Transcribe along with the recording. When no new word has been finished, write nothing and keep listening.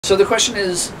So the question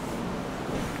is,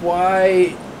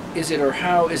 why is it, or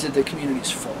how is it that communities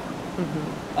form?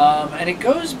 And it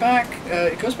goes back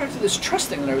to this trust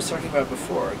thing that I was talking about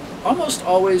before. Almost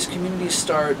always communities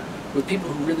start with people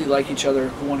who really like each other,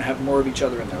 who want to have more of each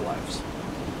other in their lives.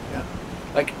 Yeah.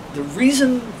 Like, the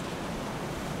reason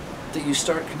that you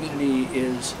start community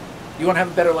is you want to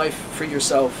have a better life for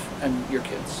yourself and your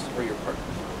kids or your partner.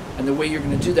 And the way you're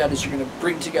going to do that is you're going to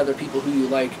bring together people who you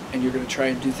like, and you're going to try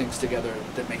and do things together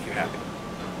that make you happy.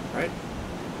 Right?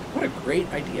 What a great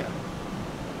idea.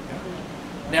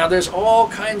 Yeah. Now, there's all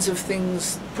kinds of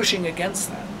things pushing against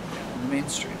that in the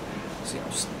mainstream. So,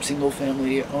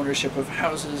 single-family ownership of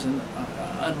houses, and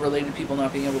unrelated people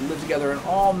not being able to live together, and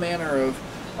all manner of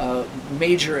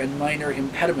major and minor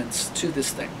impediments to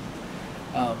this thing.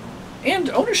 And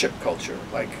ownership culture,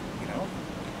 like,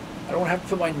 I don't have to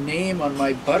put my name on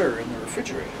my butter in the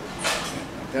refrigerator.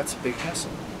 Like, that's a big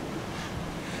hassle.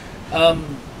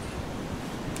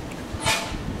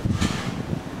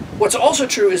 What's also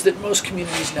true is that most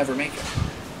communities never make it,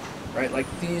 right? Like,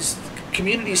 these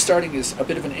communities starting is a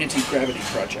bit of an anti-gravity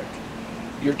project.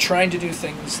 You're trying to do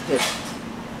things that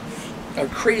are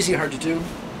crazy hard to do,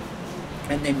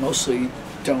 and they mostly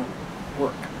don't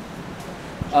work.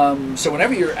 So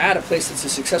whenever you're at a place that's a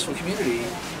successful community,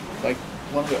 like,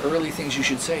 one of the early things you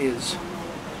should say is,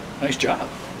 nice job,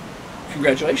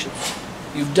 congratulations,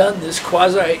 you've done this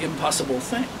quasi-impossible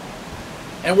thing.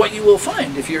 And what you will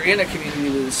find if you're in a community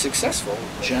that is successful,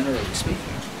 generally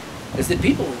speaking, is that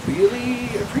people really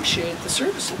appreciate the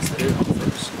services that it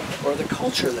offers, or the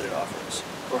culture that it offers,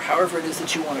 or however it is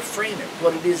that you want to frame it,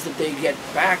 what it is that they get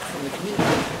back from the community.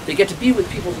 They get to be with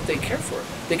people that they care for.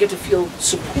 They get to feel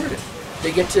supported.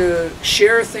 They get to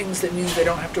share things that mean they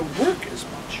don't have to work as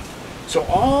much. So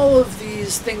all of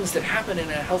these things that happen in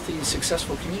a healthy,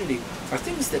 successful community are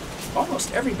things that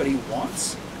almost everybody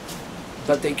wants,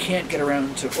 but they can't get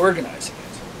around to organizing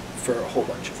it for a whole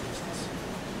bunch of reasons.